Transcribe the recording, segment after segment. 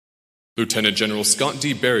Lieutenant General Scott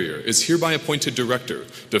D. Berrier is hereby appointed Director,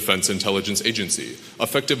 Defense Intelligence Agency,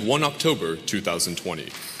 effective 1 October 2020.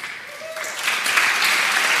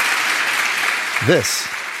 This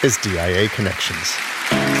is DIA Connections.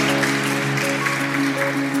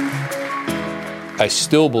 I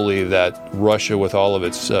still believe that Russia, with all of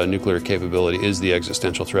its nuclear capability, is the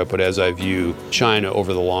existential threat. But as I view China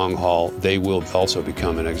over the long haul, they will also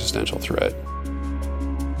become an existential threat.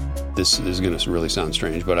 This is going to really sound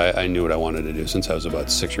strange, but I knew what I wanted to do since I was about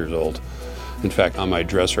 6 years old. In fact, on my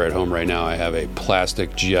dresser at home right now, I have a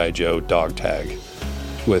plastic G.I. Joe dog tag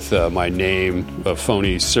with my name, a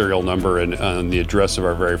phony serial number, and the address of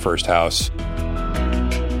our very first house.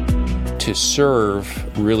 To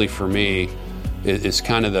serve, really for me, is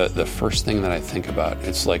kind of the first thing that I think about.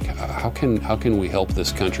 It's like, how can we help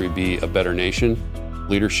this country be a better nation?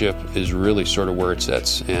 Leadership is really sort of where it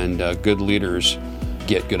sits, and good leaders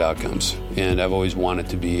get good outcomes. And I've always wanted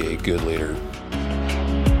to be a good leader.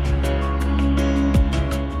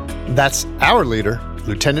 That's our leader,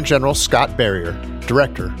 Lieutenant General Scott Berrier,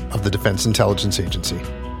 Director of the Defense Intelligence Agency.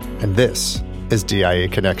 And this is DIA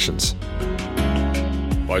Connections.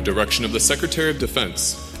 By direction of the Secretary of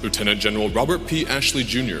Defense, Lieutenant General Robert P. Ashley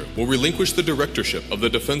Jr. will relinquish the directorship of the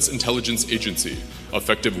Defense Intelligence Agency,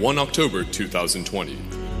 effective 1 October 2020.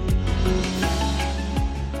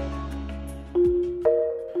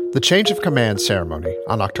 The change of command ceremony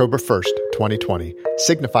on October 1st, 2020,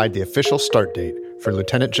 signified the official start date for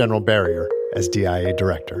Lieutenant General Berrier as DIA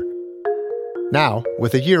Director. Now,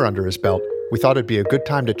 with a year under his belt, we thought it'd be a good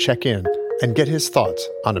time to check in and get his thoughts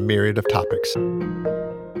on a myriad of topics.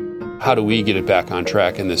 How do we get it back on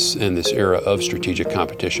track in this era of strategic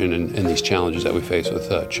competition and these challenges that we face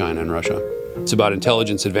with China and Russia? It's about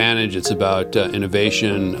intelligence advantage, it's about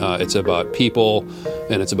innovation, it's about people,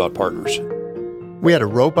 and it's about partners. We had a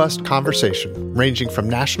robust conversation ranging from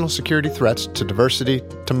national security threats to diversity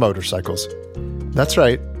to motorcycles. That's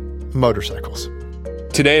right, motorcycles.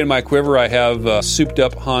 Today in my quiver, I have a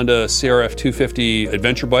souped-up Honda CRF 250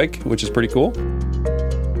 adventure bike, which is pretty cool.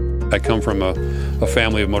 I come from a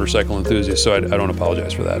family of motorcycle enthusiasts, so I don't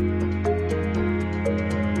apologize for that.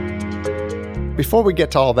 Before we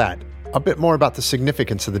get to all that, a bit more about the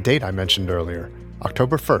significance of the date I mentioned earlier,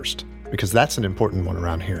 October 1st, because that's an important one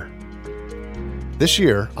around here. This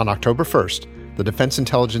year, on October 1st, the Defense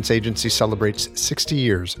Intelligence Agency celebrates 60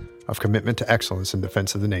 years of commitment to excellence in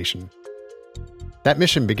defense of the nation. That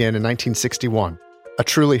mission began in 1961, a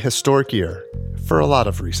truly historic year for a lot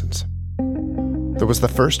of reasons. There was the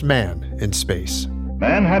first man in space.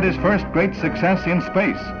 Man had his first great success in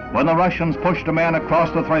space when the Russians pushed a man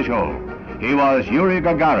across the threshold. He was Yuri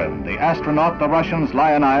Gagarin, the astronaut the Russians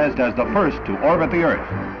lionized as the first to orbit the Earth.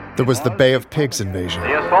 There was the Bay of Pigs invasion.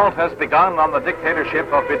 The assault has begun on the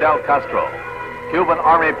dictatorship of Fidel Castro. Cuban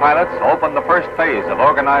Army pilots opened the first phase of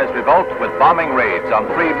organized revolt with bombing raids on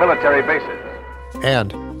 3 military bases.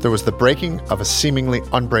 And there was the breaking of a seemingly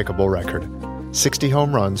unbreakable record, 60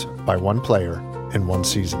 home runs by one player in one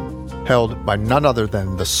season, held by none other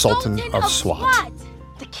than the Sultan of SWAT.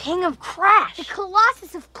 The King of Crash. The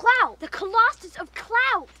Colossus of Clout. The Colossus of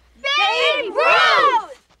Clout. Babe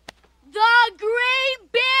Ruth! The Great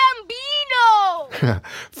Bambino!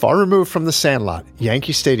 Far removed from the Sandlot,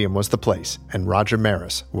 Yankee Stadium was the place, and Roger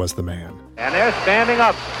Maris was the man. And they're standing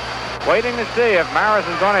up, waiting to see if Maris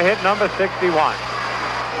is going to hit number 61.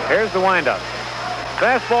 Here's the windup.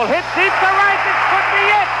 Fastball hit deep to right. This could be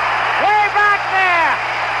it. Way back there.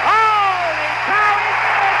 Holy cow, it's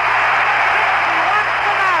 61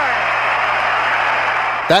 to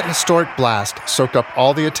Maris. That historic blast soaked up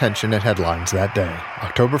all the attention and headlines that day,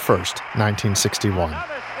 October 1st, 1961.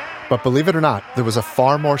 But believe it or not, there was a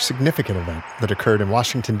far more significant event that occurred in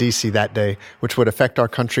Washington, D.C. that day, which would affect our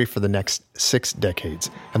country for the next 6 decades.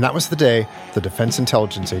 And that was the day the Defense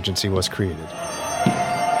Intelligence Agency was created.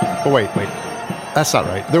 But wait. That's not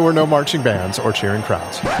right. There were no marching bands or cheering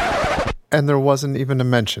crowds. And there wasn't even a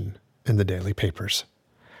mention in the daily papers.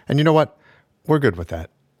 And you know what? We're good with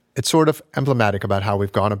that. It's sort of emblematic about how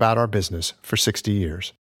we've gone about our business for 60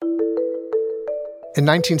 years. In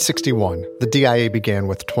 1961, the DIA began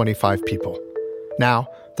with 25 people. Now,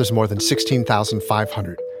 there's more than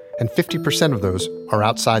 16,500, and 50% of those are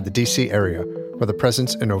outside the D.C. area, with a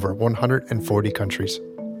presence in over 140 countries.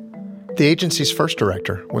 The agency's first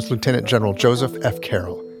director was Lieutenant General Joseph F.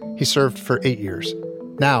 Carroll. He served for 8 years.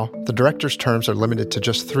 Now, the director's terms are limited to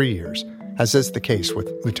just 3 years, as is the case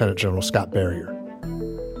with Lieutenant General Scott Berrier.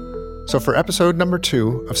 So for episode number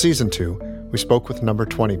 2 of season 2, we spoke with number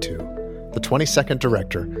 22, the 22nd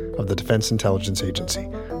director of the Defense Intelligence Agency,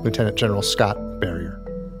 Lieutenant General Scott Berrier.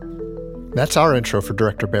 That's our intro for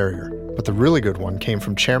Director Berrier. But the really good one came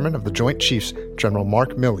from Chairman of the Joint Chiefs, General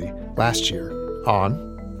Mark Milley, last year,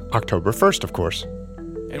 on October 1st, of course.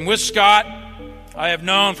 And with Scott, I have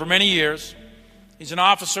known for many years. He's an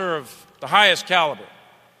officer of the highest caliber.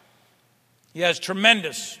 He has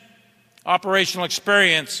tremendous operational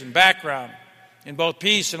experience and background in both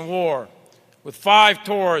peace and war, with 5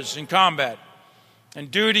 tours in combat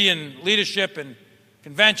and duty and leadership in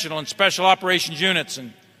conventional and special operations units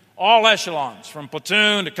and all echelons, from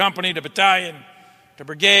platoon to company to battalion to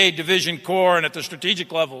brigade, division, corps, and at the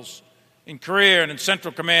strategic levels in career and in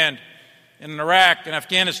Central Command in Iraq and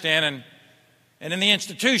Afghanistan and in the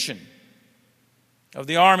institution of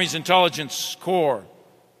the Army's Intelligence Corps,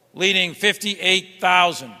 leading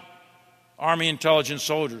 58,000 Army intelligence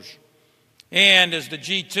soldiers, and as the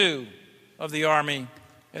G2 of the Army,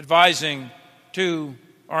 advising 2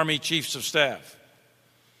 Army Chiefs of Staff.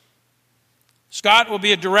 Scott will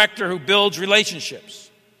be a director who builds relationships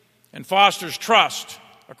and fosters trust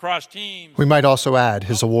across teams. We might also add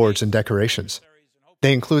his awards and decorations.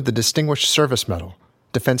 They include the Distinguished Service Medal,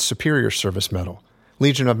 Defense Superior Service Medal,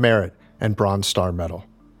 Legion of Merit, and Bronze Star Medal.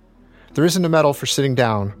 There isn't a medal for sitting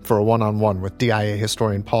down for a one-on-one with DIA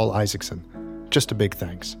historian Paul Isaacson. Just a big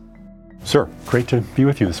thanks. Sir, great to be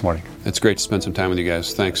with you this morning. It's great to spend some time with you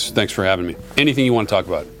guys. Thanks for having me. Anything you want to talk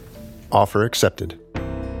about? Offer accepted.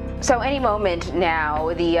 So any moment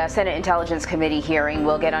now, the Senate Intelligence Committee hearing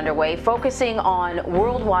will get underway, focusing on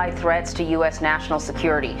worldwide threats to U.S. national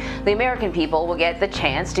security. The American people will get the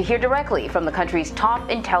chance to hear directly from the country's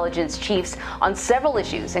top intelligence chiefs on several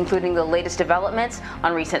issues, including the latest developments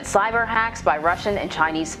on recent cyber hacks by Russian and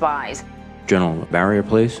Chinese spies. General Berrier,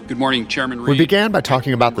 please. Good morning, Chairman Reed. We began by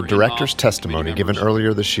talking about the director's testimony given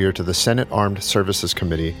earlier this year to the Senate Armed Services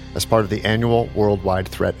Committee as part of the annual Worldwide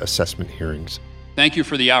Threat Assessment hearings. Thank you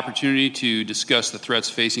for the opportunity to discuss the threats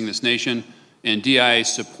facing this nation and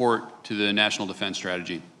DIA's support to the National Defense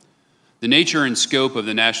Strategy. The nature and scope of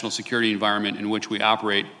the national security environment in which we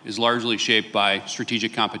operate is largely shaped by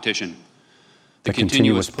strategic competition. The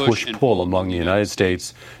continuous push-pull among the United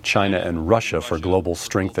States, China, and Russia for global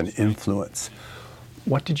strength and influence.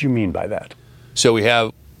 What did you mean by that? So we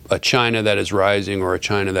have a China that is rising or a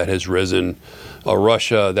China that has risen, a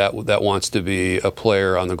Russia that wants to be a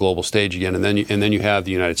player on the global stage again, and then you have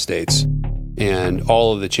the United States. And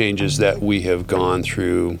all of the changes that we have gone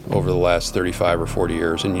through over the last 35 or 40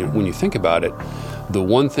 years. And when you think about it, the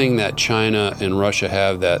one thing that China and Russia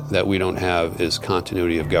have that we don't have is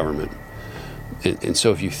continuity of government. And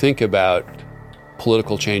so if you think about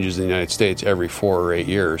political changes in the United States every 4 or 8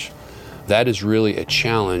 years, that is really a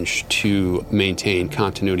challenge to maintain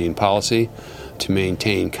continuity in policy, to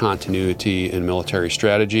maintain continuity in military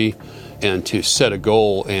strategy, and to set a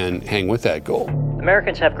goal and hang with that goal.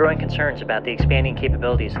 Americans have growing concerns about the expanding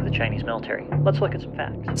capabilities of the Chinese military. Let's look at some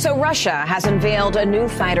facts. So Russia has unveiled a new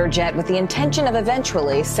fighter jet with the intention of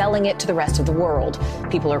eventually selling it to the rest of the world.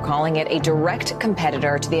 People are calling it a direct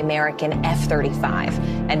competitor to the American F-35.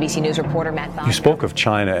 NBC News reporter Matt Bonner. You spoke of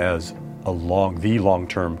China as the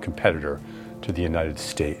long-term competitor to the United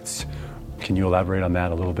States. Can you elaborate on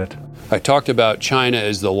that a little bit? I talked about China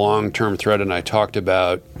as the long-term threat, and I talked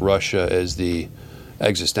about Russia as the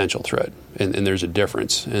existential threat. And there's a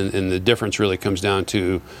difference. And the difference really comes down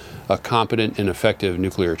to a competent and effective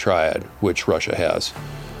nuclear triad, which Russia has.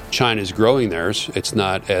 China's growing theirs. It's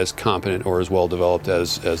not as competent or as well developed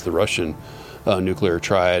as the Russian nuclear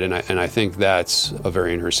triad, and I think that's a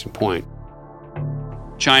very interesting point.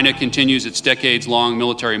 China continues its decades-long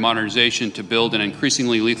military modernization to build an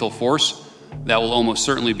increasingly lethal force that will almost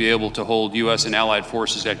certainly be able to hold U.S. and allied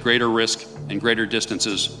forces at greater risk and greater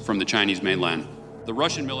distances from the Chinese mainland. The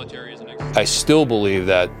Russian military is I still believe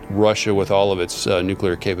that Russia, with all of its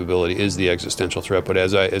nuclear capability, is the existential threat. But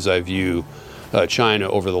as I view China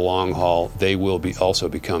over the long haul, they will also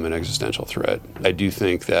become an existential threat. I do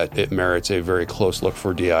think that it merits a very close look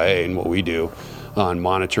for DIA and what we do on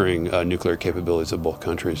monitoring nuclear capabilities of both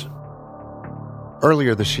countries.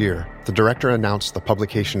 Earlier this year, the director announced the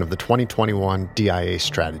publication of the 2021 DIA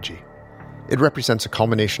strategy. It represents a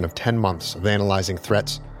culmination of 10 months of analyzing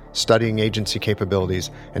threats, studying agency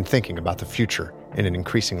capabilities, and thinking about the future in an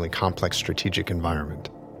increasingly complex strategic environment.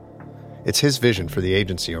 It's his vision for the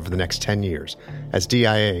agency over the next 10 years as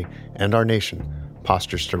DIA and our nation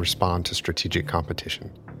postures to respond to strategic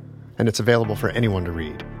competition. And it's available for anyone to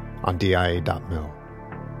read on dia.mil.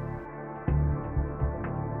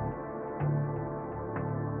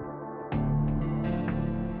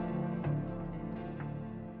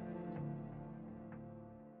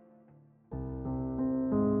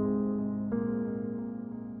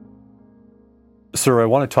 Sir, I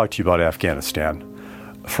want to talk to you about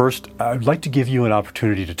Afghanistan. First, I'd like to give you an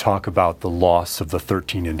opportunity to talk about the loss of the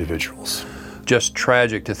 13 individuals. Just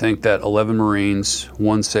tragic to think that 11 Marines,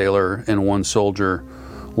 1 sailor, and 1 soldier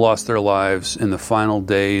lost their lives in the final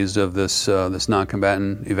days of this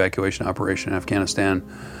non-combatant evacuation operation in Afghanistan.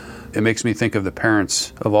 It makes me think of the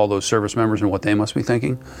parents of all those service members and what they must be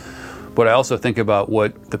thinking. But I also think about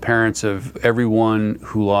what the parents of everyone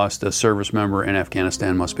who lost a service member in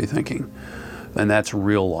Afghanistan must be thinking. And that's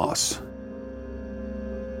real loss.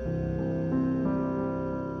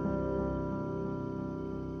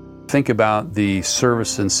 Think about the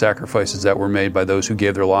service and sacrifices that were made by those who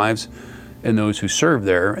gave their lives and those who served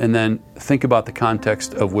there, and then think about the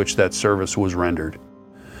context of which that service was rendered.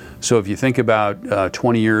 So if you think about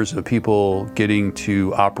 20 years of people getting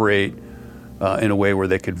to operate in a way where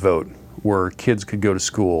they could vote, where kids could go to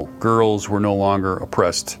school, girls were no longer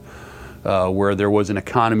oppressed, where there was an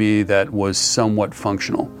economy that was somewhat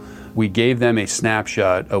functional. We gave them a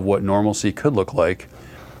snapshot of what normalcy could look like.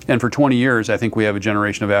 And for 20 years, I think we have a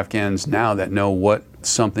generation of Afghans now that know what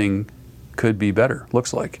something could be better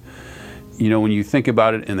looks like. You know, when you think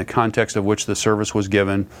about it in the context of which the service was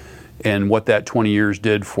given and what that 20 years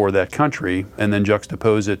did for that country, and then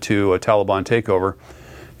juxtapose it to a Taliban takeover,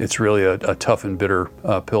 it's really a tough and bitter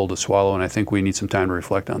pill to swallow, and I think we need some time to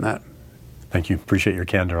reflect on that. Thank you. Appreciate your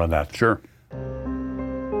candor on that. Sure.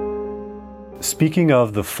 Speaking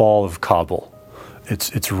of the fall of Kabul,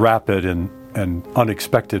 it's rapid and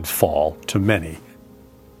unexpected fall to many.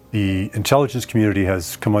 The intelligence community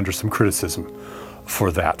has come under some criticism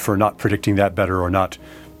for that, for not predicting that better or not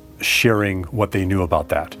sharing what they knew about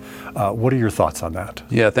that. What are your thoughts on that?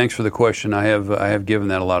 Yeah, thanks for the question. I have given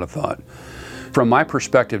that a lot of thought. From my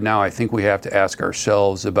perspective now, I think we have to ask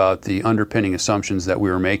ourselves about the underpinning assumptions that we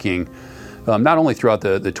were making, not only throughout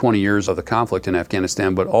the 20 years of the conflict in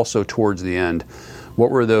Afghanistan, but also towards the end. What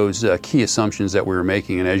were those key assumptions that we were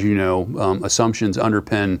making? And as you know, assumptions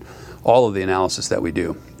underpin all of the analysis that we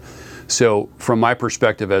do. So from my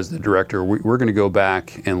perspective as the director, we're going to go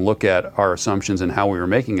back and look at our assumptions and how we were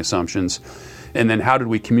making assumptions, and then how did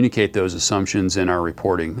we communicate those assumptions in our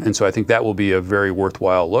reporting. And so I think that will be a very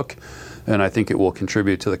worthwhile look, and I think it will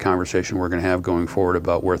contribute to the conversation we're going to have going forward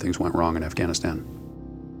about where things went wrong in Afghanistan.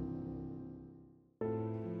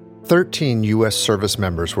 13 U.S. service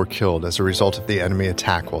members were killed as a result of the enemy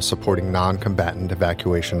attack while supporting non-combatant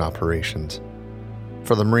evacuation operations.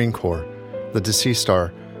 For the Marine Corps, the deceased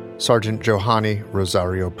are Sergeant Johanny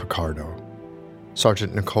Rosario Picardo,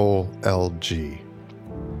 Sergeant Nicole L.G.,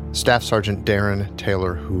 Staff Sergeant Darren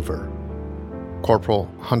Taylor Hoover, Corporal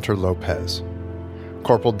Hunter Lopez,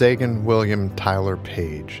 Corporal Dagan William Tyler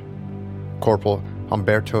Page, Corporal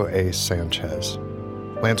Humberto A. Sanchez,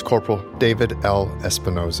 Lance Corporal David L.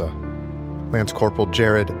 Espinoza, Lance Corporal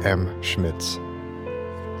Jared M. Schmitz,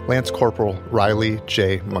 Lance Corporal Riley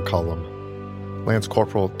J. McCullum, Lance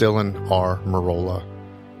Corporal Dylan R. Marola,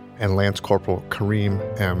 and Lance Corporal Kareem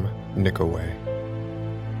M. Nickoway.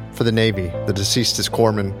 For the Navy, the deceased is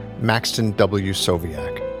Corpsman Maxton W.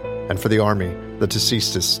 Soviak, and for the Army, the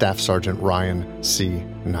deceased is Staff Sergeant Ryan C.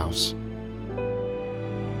 Naus.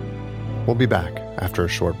 We'll be back after a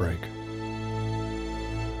short break.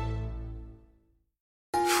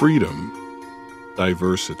 Freedom,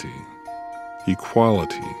 diversity,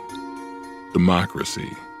 equality, democracy,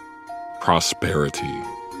 prosperity,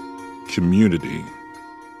 community,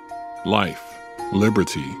 life,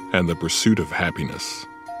 liberty, and the pursuit of happiness.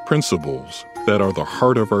 Principles that are the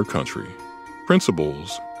heart of our country.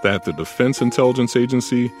 Principles that the Defense Intelligence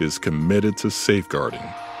Agency is committed to safeguarding.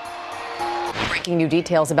 Breaking new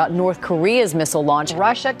details about North Korea's missile launch.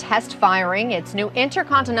 Russia test firing its new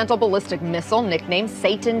intercontinental ballistic missile nicknamed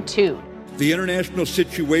Satan II. The international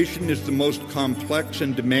situation is the most complex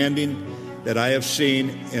and demanding that I have seen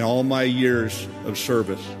in all my years of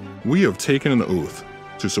service. We have taken an oath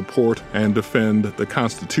to support and defend the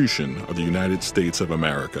Constitution of the United States of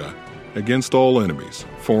America against all enemies,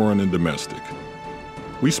 foreign and domestic.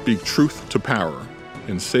 We speak truth to power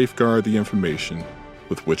and safeguard the information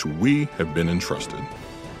with which we have been entrusted.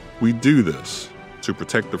 We do this to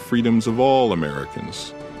protect the freedoms of all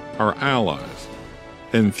Americans, our allies,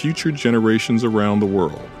 and future generations around the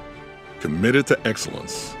world, committed to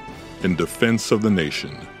excellence in defense of the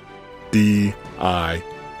nation. DIA.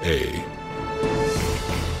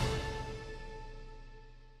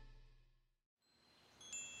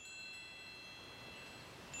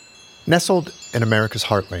 Nestled in America's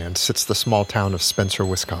heartland sits the small town of Spencer,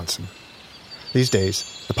 Wisconsin. These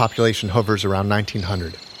days, the population hovers around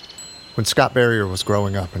 1,900. When Scott Berrier was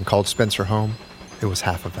growing up and called Spencer home, it was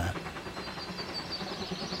half of that.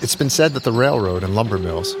 It's been said that the railroad and lumber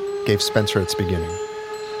mills gave Spencer its beginning.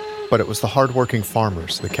 but it was the hardworking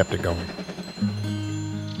farmers that kept it going.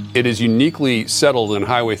 It is uniquely settled in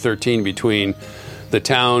Highway 13 between the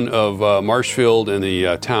town of Marshfield and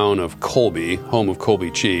the town of Colby, home of Colby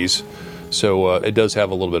cheese. So it does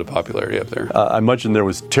have a little bit of popularity up there. I imagine it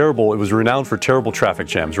was renowned for terrible traffic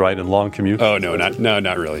jams, right, and long commutes? Oh, no,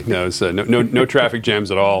 not really. No, it's, no traffic jams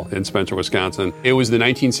at all in Spencer, Wisconsin. It was the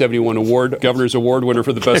 1971 Governor's Award winner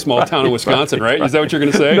for the best small town in Wisconsin, right? Is that what you're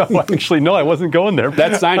going to say? No, actually, no, I wasn't going there.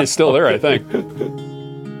 That sign is still there, I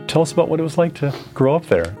think. Tell us about what it was like to grow up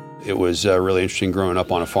there. It was really interesting growing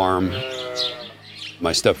up on a farm.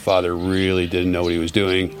 My stepfather really didn't know what he was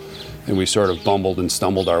doing, and we sort of bumbled and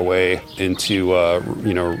stumbled our way into,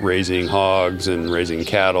 raising hogs and raising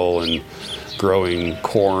cattle and growing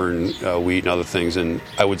corn, wheat, and other things. And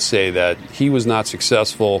I would say that he was not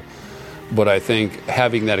successful, but I think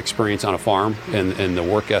having that experience on a farm and the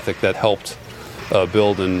work ethic that helped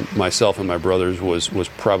build in myself and my brothers was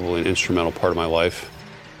probably an instrumental part of my life.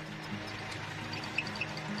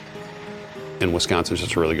 And Wisconsin's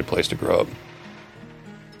just a really good place to grow up.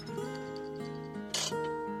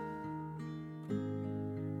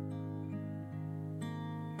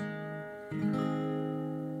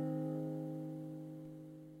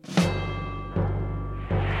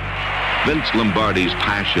 Vince Lombardi's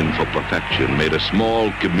passion for perfection made a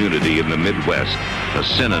small community in the Midwest a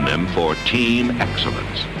synonym for team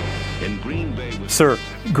excellence. In Green Bay... Sir,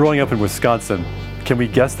 growing up in Wisconsin, can we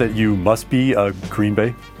guess that you must be a Green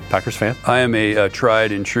Bay Packers fan? I am a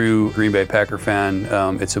tried and true Green Bay Packer fan.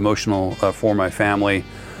 It's emotional for my family.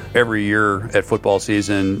 Every year at football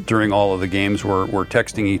season, during all of the games, we're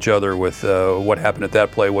texting each other with what happened at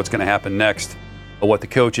that play, what's going to happen next, what the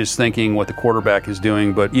coach is thinking, what the quarterback is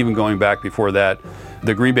doing. But even going back before that,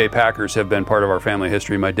 the Green Bay Packers have been part of our family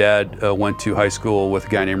history. My dad went to high school with a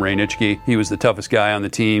guy named Ray Nitschke. He was the toughest guy on the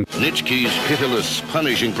team. Nitschke's pitiless,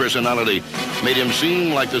 punishing personality made him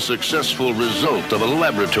seem like the successful result of a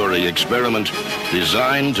laboratory experiment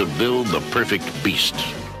designed to build the perfect beast.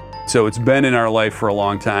 So it's been in our life for a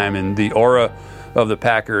long time, and the aura of the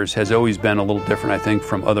Packers has always been a little different, I think,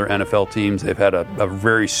 from other NFL teams. They've had a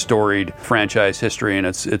very storied franchise history, and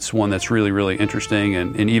it's one that's really, really interesting.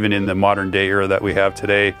 And even in the modern day era that we have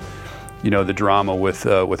today, the drama with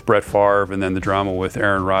Brett Favre and then the drama with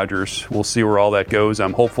Aaron Rodgers. We'll see where all that goes.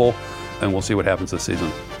 I'm hopeful, and we'll see what happens this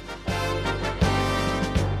season.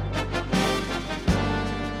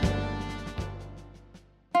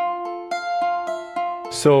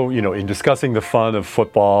 So, in discussing the fun of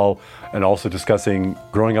football and also discussing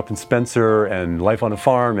growing up in Spencer and life on a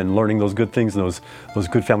farm and learning those good things and those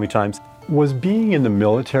good family times, was being in the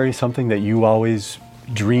military something that you always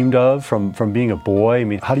dreamed of from being a boy? I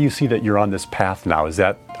mean, how do you see that you're on this path now?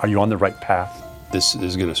 Are you on the right path? This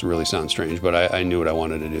is going to really sound strange, but I knew what I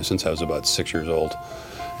wanted to do since I was about 6 years old.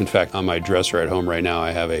 In fact, on my dresser at home right now,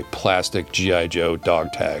 I have a plastic G.I. Joe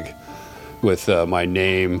dog tag with my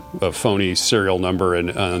name, a phony serial number, and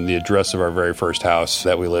the address of our very first house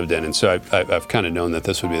that we lived in. And so I've kind of known that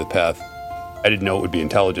this would be the path. I didn't know it would be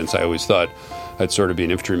intelligence. I always thought I'd sort of be an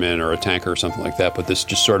infantryman or a tanker or something like that, but this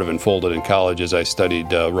just sort of unfolded in college as I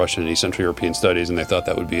studied Russian and East Central European studies, and they thought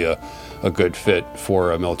that would be a good fit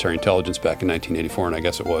for military intelligence back in 1984, and I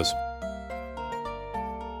guess it was.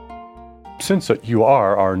 Since you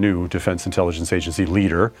are our new Defense Intelligence Agency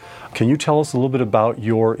leader, can you tell us a little bit about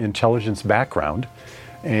your intelligence background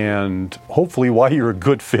and hopefully why you're a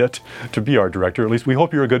good fit to be our director? At least we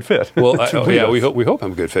hope you're a good fit. Well, we hope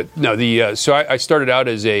I'm a good fit. No, so I started out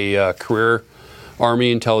as a career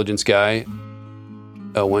Army intelligence guy.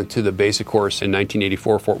 I went to the basic course in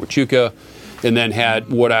 1984, Fort Huachuca, and then had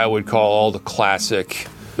what I would call all the classic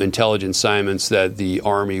intelligence assignments that the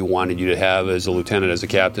Army wanted you to have as a lieutenant, as a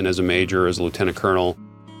captain, as a major, as a lieutenant colonel.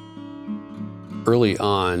 Early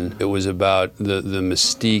on, it was about the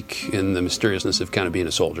mystique and the mysteriousness of kind of being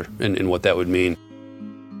a soldier and what that would mean.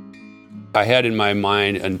 I had in my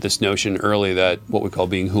mind this notion early that what we call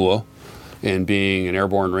being HUO and being an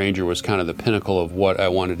airborne ranger was kind of the pinnacle of what I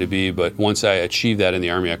wanted to be. But once I achieved that in the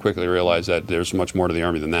Army, I quickly realized that there's much more to the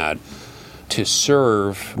Army than that. To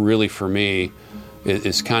serve, really for me,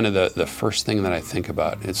 is kind of the first thing that I think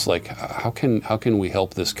about. It's like, how can we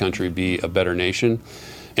help this country be a better nation?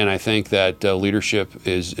 And I think that leadership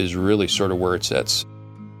is really sort of where it sits.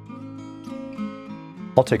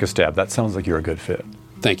 I'll take a stab. That sounds like you're a good fit.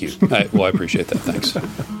 Thank you. I appreciate that. Thanks.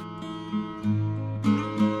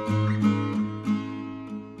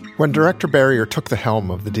 When Director Berrier took the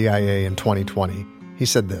helm of the DIA in 2020, he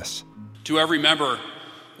said this. To every member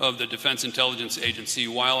of the Defense Intelligence Agency,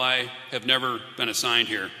 while I have never been assigned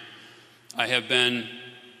here, I have been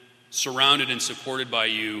surrounded and supported by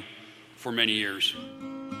you for many years.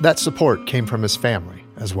 That support came from his family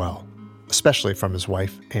as well, especially from his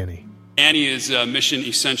wife, Annie. Annie is mission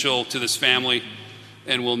essential to this family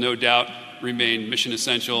and will no doubt remain mission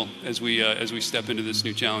essential as we step into this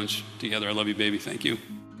new challenge together. I love you, baby. Thank you.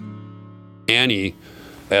 Annie,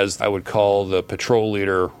 as I would call the patrol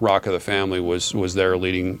leader, rock of the family, was there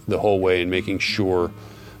leading the whole way and making sure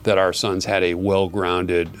that our sons had a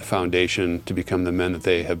well-grounded foundation to become the men that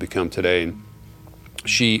they have become today. And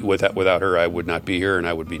she, without her, I would not be here and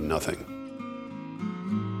I would be nothing.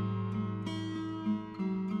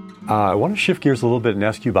 I want to shift gears a little bit and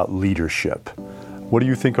ask you about leadership. What do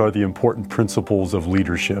you think are the important principles of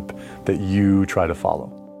leadership that you try to follow?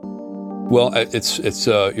 Well,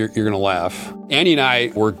 you're going to laugh. Annie and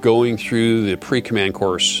I were going through the pre-command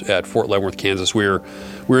course at Fort Leavenworth, Kansas. We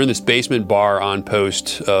were in this basement bar on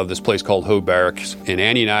post of this place called Hogue Barracks, and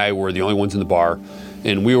Annie and I were the only ones in the bar.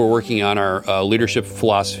 And we were working on our leadership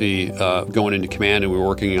philosophy going into command, and we were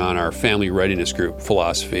working on our family readiness group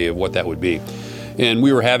philosophy of what that would be. And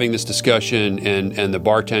we were having this discussion, and the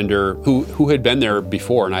bartender, who had been there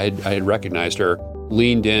before, and I had recognized her,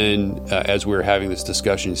 leaned in as we were having this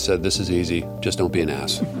discussion and said, "This is easy, just don't be an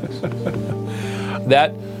ass."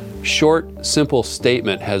 That short, simple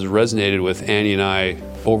statement has resonated with Annie and I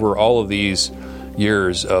over all of these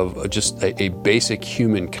years of just a basic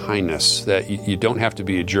human kindness, that you don't have to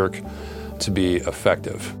be a jerk to be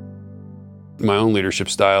effective. My own leadership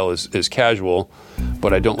style is casual,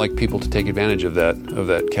 but I don't like people to take advantage of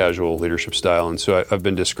that casual leadership style. And so I've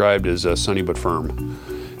been described as sunny but firm,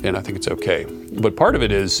 and I think it's okay. But part of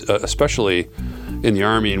it is, especially in the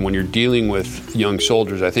Army and when you're dealing with young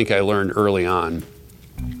soldiers, I think I learned early on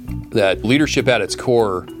that leadership at its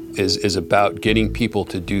core is about getting people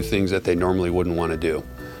to do things that they normally wouldn't want to do.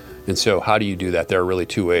 And so how do you do that? There are really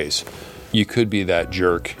two ways. You could be that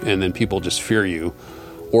jerk, and then people just fear you.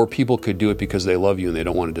 Or people could do it because they love you and they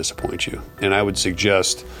don't want to disappoint you. And I would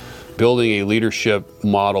suggest building a leadership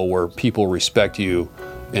model where people respect you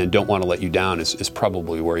and don't want to let you down is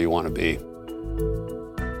probably where you want to be.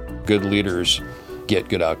 Good leaders get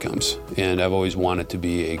good outcomes. And I've always wanted to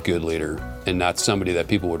be a good leader and not somebody that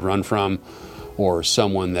people would run from or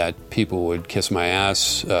someone that people would kiss my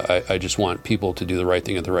ass. I just want people to do the right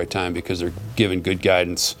thing at the right time because they're given good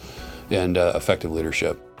guidance and effective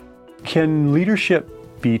leadership. Can leadership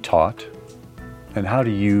be taught, and how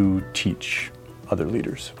do you teach other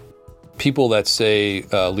leaders? People that say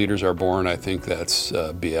leaders are born, I think that's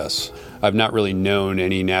BS. I've not really known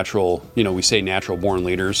any natural, we say natural born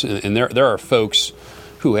leaders, and there are folks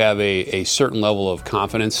who have a certain level of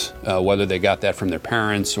confidence, whether they got that from their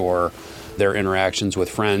parents or their interactions with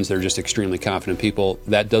friends. They're just extremely confident people.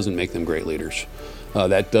 That doesn't make them great leaders.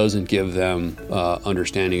 That doesn't give them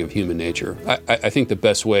understanding of human nature. I think the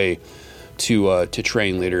best way to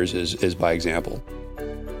train leaders is by example.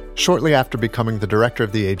 Shortly after becoming the director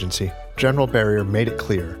of the agency, General Berrier made it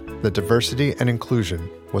clear that diversity and inclusion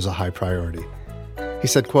was a high priority. He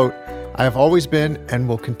said, quote, "I have always been and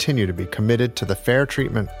will continue to be committed to the fair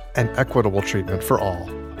treatment and equitable treatment for all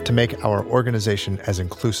to make our organization as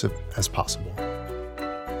inclusive as possible."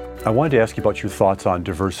 I wanted to ask you about your thoughts on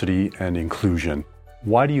diversity and inclusion.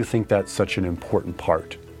 Why do you think that's such an important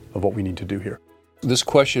part of what we need to do here? This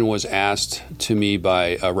question was asked to me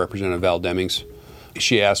by Representative Val Demings.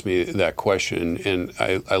 She asked me that question, and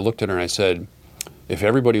I looked at her and I said, if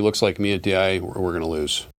everybody looks like me at DI, we're going to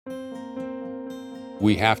lose.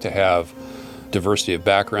 We have to have diversity of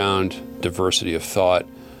background, diversity of thought,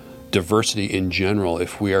 diversity in general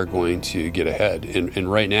if we are going to get ahead.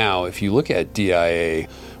 And right now, if you look at DIA,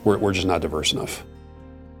 we're just not diverse enough.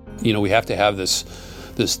 We have to have this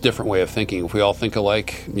different way of thinking. If we all think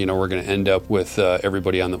alike, we're going to end up with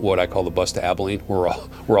everybody on what I call the bus to Abilene.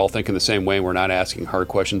 We're all thinking the same way. We're not asking hard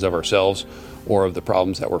questions of ourselves or of the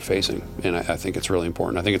problems that we're facing. And I think it's really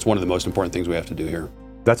important. I think it's one of the most important things we have to do here.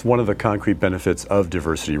 That's one of the concrete benefits of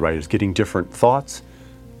diversity, right? Is getting different thoughts,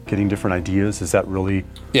 getting different ideas. Is that really?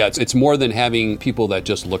 Yeah, it's more than having people that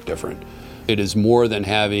just look different. It is more than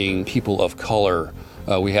having people of color.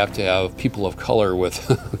 We have to have people of color with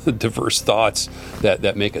diverse thoughts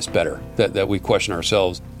that make us better, that we question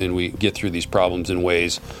ourselves and we get through these problems in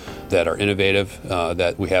ways that are innovative,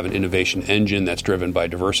 that we have an innovation engine that's driven by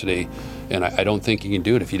diversity. And I don't think you can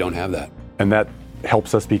do it if you don't have that. And that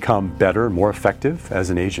helps us become better, more effective as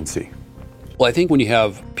an agency. Well, I think when you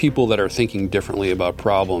have people that are thinking differently about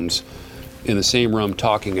problems in the same room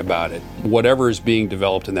talking about it, whatever is being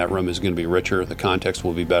developed in that room is going to be richer, the context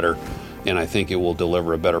will be better, and I think it will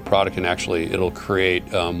deliver a better product, and actually it'll create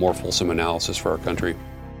more fulsome analysis for our country.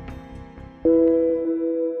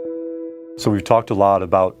 So we've talked a lot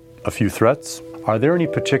about a few threats. Are there any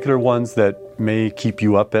particular ones that may keep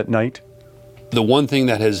you up at night? The one thing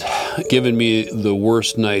that has given me the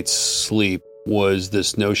worst night's sleep was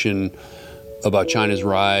this notion about China's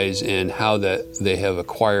rise and how that they have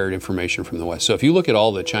acquired information from the West. So if you look at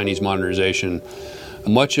all the Chinese modernization,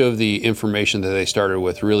 much of the information that they started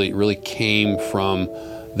with really came from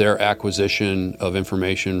their acquisition of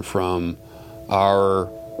information from our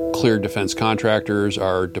cleared defense contractors,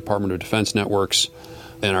 our Department of Defense networks,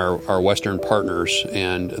 and our Western partners.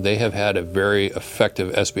 And they have had a very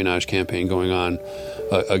effective espionage campaign going on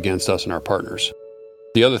against us and our partners.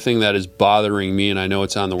 The other thing that is bothering me, and I know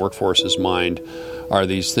it's on the workforce's mind, are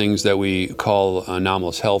these things that we call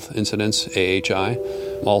anomalous health incidents, AHI,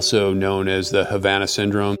 also known as the Havana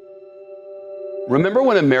syndrome. Remember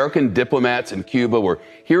when American diplomats in Cuba were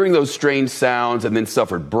hearing those strange sounds and then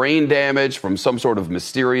suffered brain damage from some sort of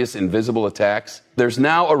mysterious invisible attacks? There's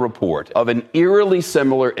now a report of an eerily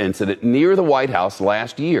similar incident near the White House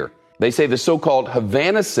last year. They say the so-called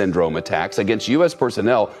Havana syndrome attacks against U.S.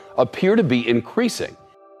 personnel appear to be increasing.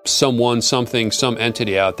 Someone, something, some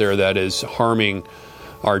entity out there that is harming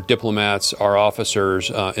our diplomats, our officers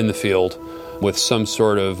in the field with some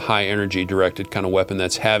sort of high-energy directed kind of weapon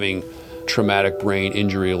that's having traumatic brain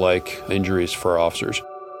injury-like injuries for our officers.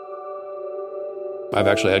 I've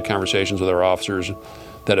actually had conversations with our officers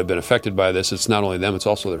that have been affected by this. It's not only them, it's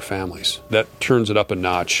also their families. That turns it up a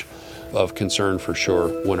notch of concern for sure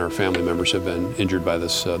when our family members have been injured by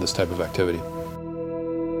this type of activity.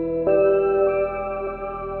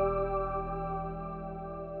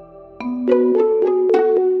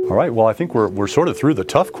 All right, well, I think we're sort of through the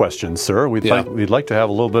tough questions, sir. We'd like to have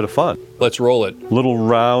a little bit of fun. Let's roll it. Little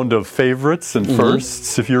round of favorites and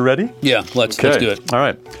firsts, if you're ready. Yeah, let's do it. All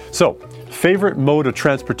right. So, favorite mode of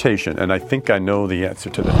transportation, and I think I know the answer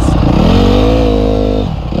to this.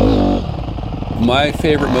 My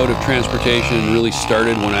favorite mode of transportation really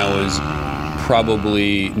started when I was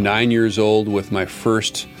probably 9 years old with my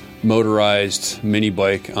first motorized mini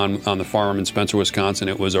bike on the farm in Spencer, Wisconsin.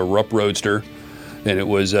 It was a Rupp Roadster. And it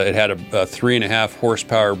had a 3.5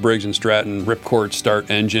 horsepower Briggs & Stratton ripcord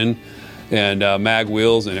start engine and mag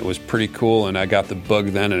wheels, and it was pretty cool. And I got the bug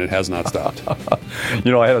then, and it has not stopped.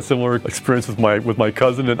 You know, I had a similar experience with my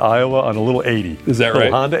cousin in Iowa on a little 80. Is that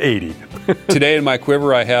right? Honda 80. Today in my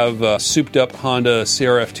quiver, I have a souped-up Honda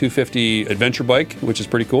CRF 250 adventure bike, which is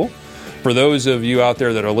pretty cool. For those of you out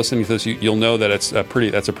there that are listening to this, you'll know that that's a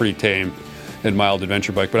pretty tame and mild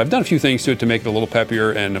adventure bike. But I've done a few things to it to make it a little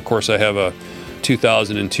peppier, and of course, I have a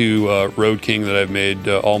 2002 Road King that I've made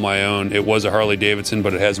all my own. It was a Harley Davidson,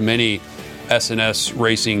 but it has many S&S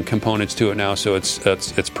racing components to it now, so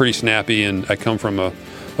it's pretty snappy, and I come from a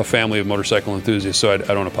family of motorcycle enthusiasts, so I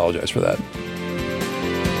don't apologize for that.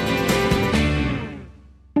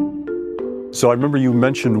 So I remember you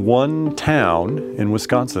mentioned one town in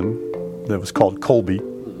Wisconsin that was called Colby,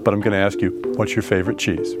 but I'm going to ask you, what's your favorite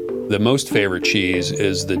cheese? The most favorite cheese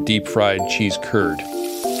is the deep-fried cheese curd.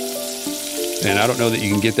 And I don't know that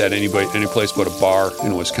you can get that any place but a bar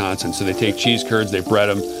in Wisconsin. So they take cheese curds, they bread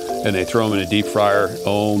them, and they throw them in a deep fryer.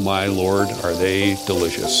 Oh my Lord, are they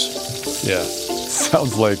delicious? Yeah.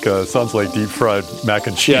 Sounds like deep fried mac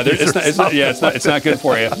and cheese. Yeah, it's not good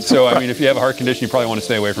for you. So I mean, if you have a heart condition, you probably want to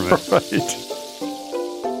stay away from it. Right.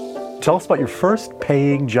 Tell us about your first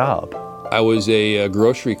paying job. I was a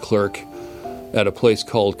grocery clerk at a place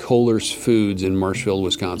called Kohler's Foods in Marshfield,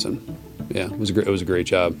 Wisconsin. Yeah, it was a great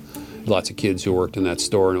job. Lots of kids who worked in that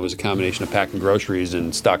store, and it was a combination of packing groceries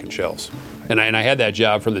and stocking shelves. And I had that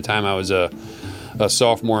job from the time I was a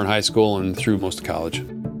sophomore in high school and through most of college.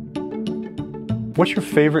 What's your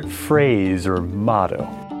favorite phrase or motto?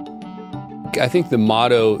 I think the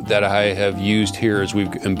motto that I have used here as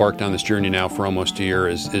we've embarked on this journey now for almost a year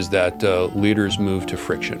is that leaders move to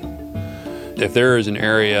friction. If there is an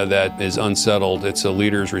area that is unsettled, it's a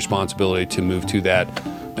leader's responsibility to move to that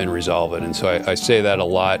and resolve it. And so I say that a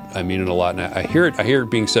lot. I mean it a lot. And I hear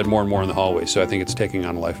it being said more and more in the hallways. So I think it's taking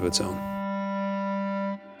on a life of its own.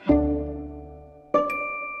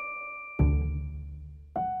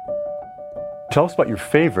 Tell us about your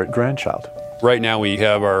favorite grandchild. Right now we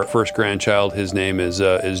have our first grandchild. His name is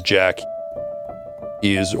Jack.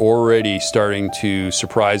 He is already starting to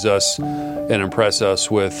surprise us and impress us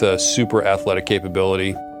with super athletic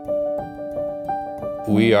capability.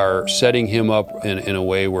 We are setting him up in a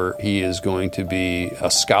way where he is going to be a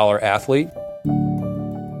scholar athlete.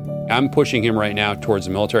 I'm pushing him right now towards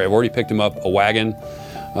the military. I've already picked him up a wagon.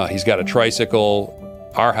 He's got a tricycle.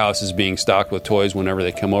 Our house is being stocked with toys whenever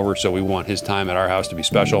they come over, so we want his time at our house to be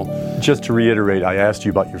special. Just to reiterate, I asked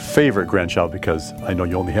you about your favorite grandchild because I know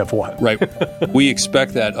you only have one. Right. We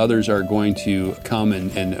expect that others are going to come,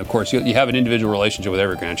 and of course, you have an individual relationship with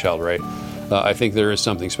every grandchild, right? I think there is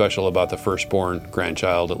something special about the firstborn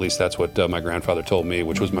grandchild. At least that's what my grandfather told me,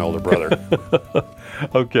 which was my older brother.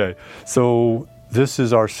 Okay, so this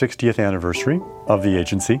is our 60th anniversary of the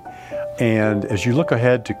agency. And as you look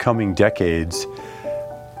ahead to coming decades,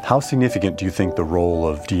 how significant do you think the role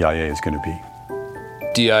of DIA is going to be?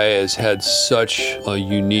 DIA has had such a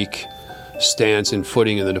unique stance and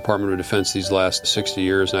footing in the Department of Defense these last 60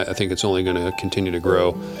 years, and I think it's only going to continue to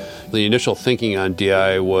grow. The initial thinking on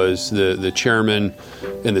DIA was the chairman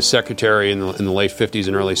and the secretary in the late 50s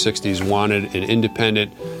and early 60s wanted an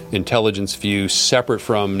independent intelligence view separate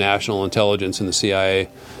from national intelligence and the CIA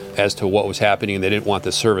as to what was happening, and they didn't want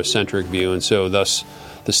the service-centric view, and so thus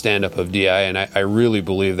the stand-up of DIA. And I really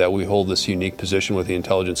believe that we hold this unique position with the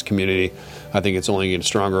intelligence community. I think it's only getting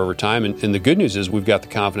stronger over time. And the good news is we've got the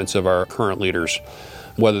confidence of our current leaders,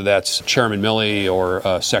 whether that's Chairman Milley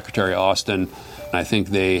or Secretary Austin. I think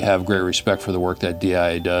they have great respect for the work that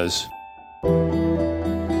DIA does.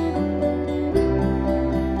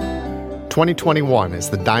 2021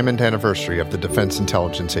 is the diamond anniversary of the Defense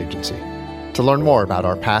Intelligence Agency. To learn more about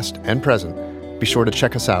our past and present, be sure to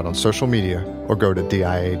check us out on social media or go to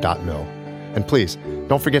dia.mil. And please,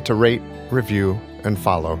 don't forget to rate, review, and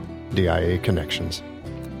follow DIA Connections.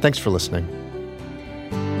 Thanks for listening.